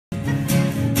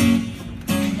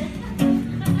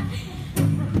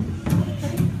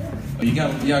Oh, you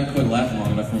gotta quit laughing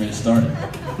long enough for me to start.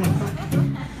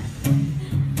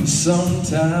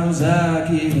 Sometimes I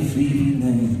get a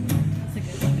feeling,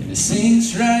 and it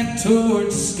sinks right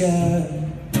towards the sky.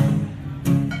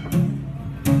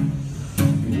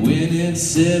 When it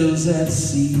settles at the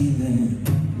ceiling,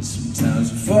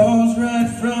 sometimes it falls right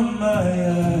from my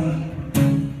eye.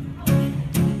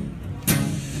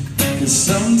 'Cause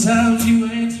sometimes you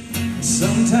answer,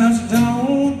 sometimes you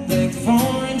don't. Think the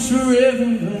phone rings forever.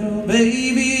 Well,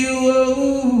 baby,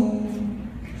 whoa,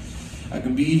 I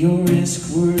can be your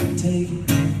risk worth taking.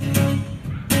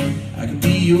 I can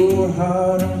be your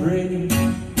heart I'm breaking.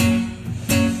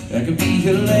 I can be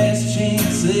your last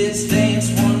chance. Let's dance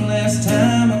one last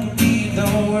time. I can be,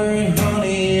 don't worry,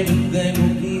 honey, everything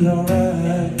will be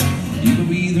alright. You can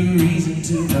be the reason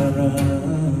to my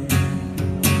run.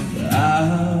 But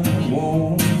I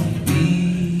won't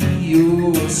be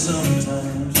yours sometimes.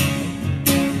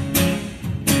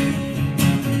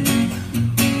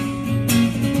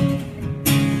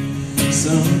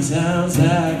 Sometimes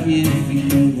I get a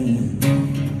feeling,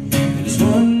 there's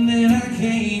one that I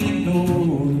can't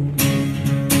ignore.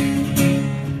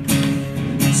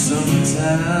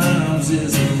 Sometimes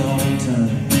it's a long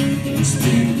time we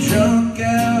spend drunk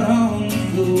out on the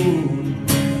floor.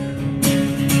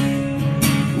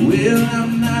 Well,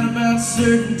 I'm not about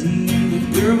certainty, but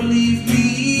girl, believe me,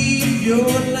 if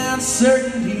you're not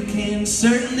certain, you can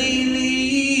certainly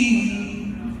leave.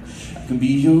 I can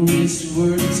be your risk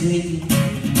worth taking.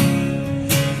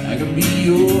 I can be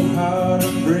your heart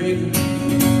I'm breaking.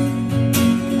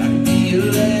 I can be your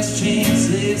last chance.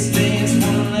 Let's dance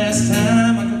one last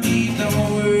time. I can be,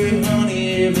 don't worry,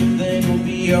 honey, everything will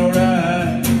be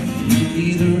alright. You can be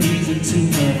the reason to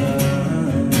my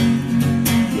mind,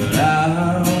 but I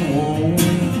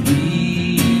won't be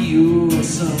yours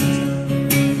sometimes.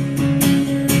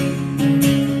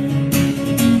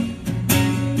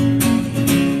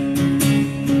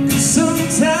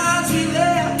 Sometimes we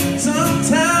laugh,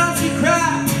 sometimes we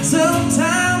cry,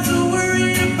 sometimes we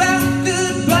worry about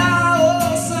goodbye.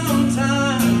 Oh,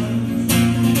 sometimes,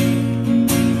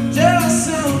 just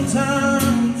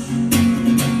sometimes.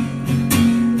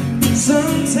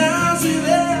 Sometimes we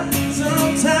laugh,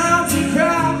 sometimes we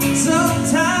cry,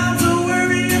 sometimes we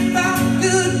worry about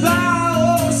goodbye.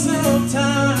 Oh,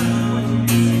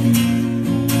 sometimes,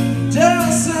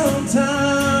 just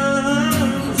sometimes.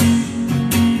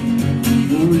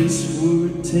 Risk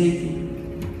worth taking.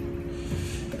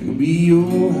 I can be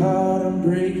your heart I'm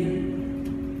breaking.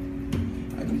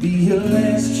 I can be your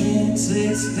last chance.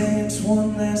 Let's dance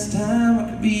one last time. I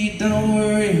can be, don't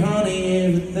worry, honey,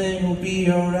 everything will be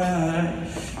alright.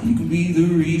 You can be the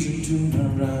reason to my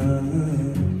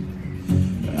run.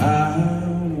 I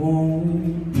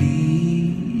won't be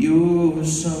yours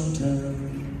sometime.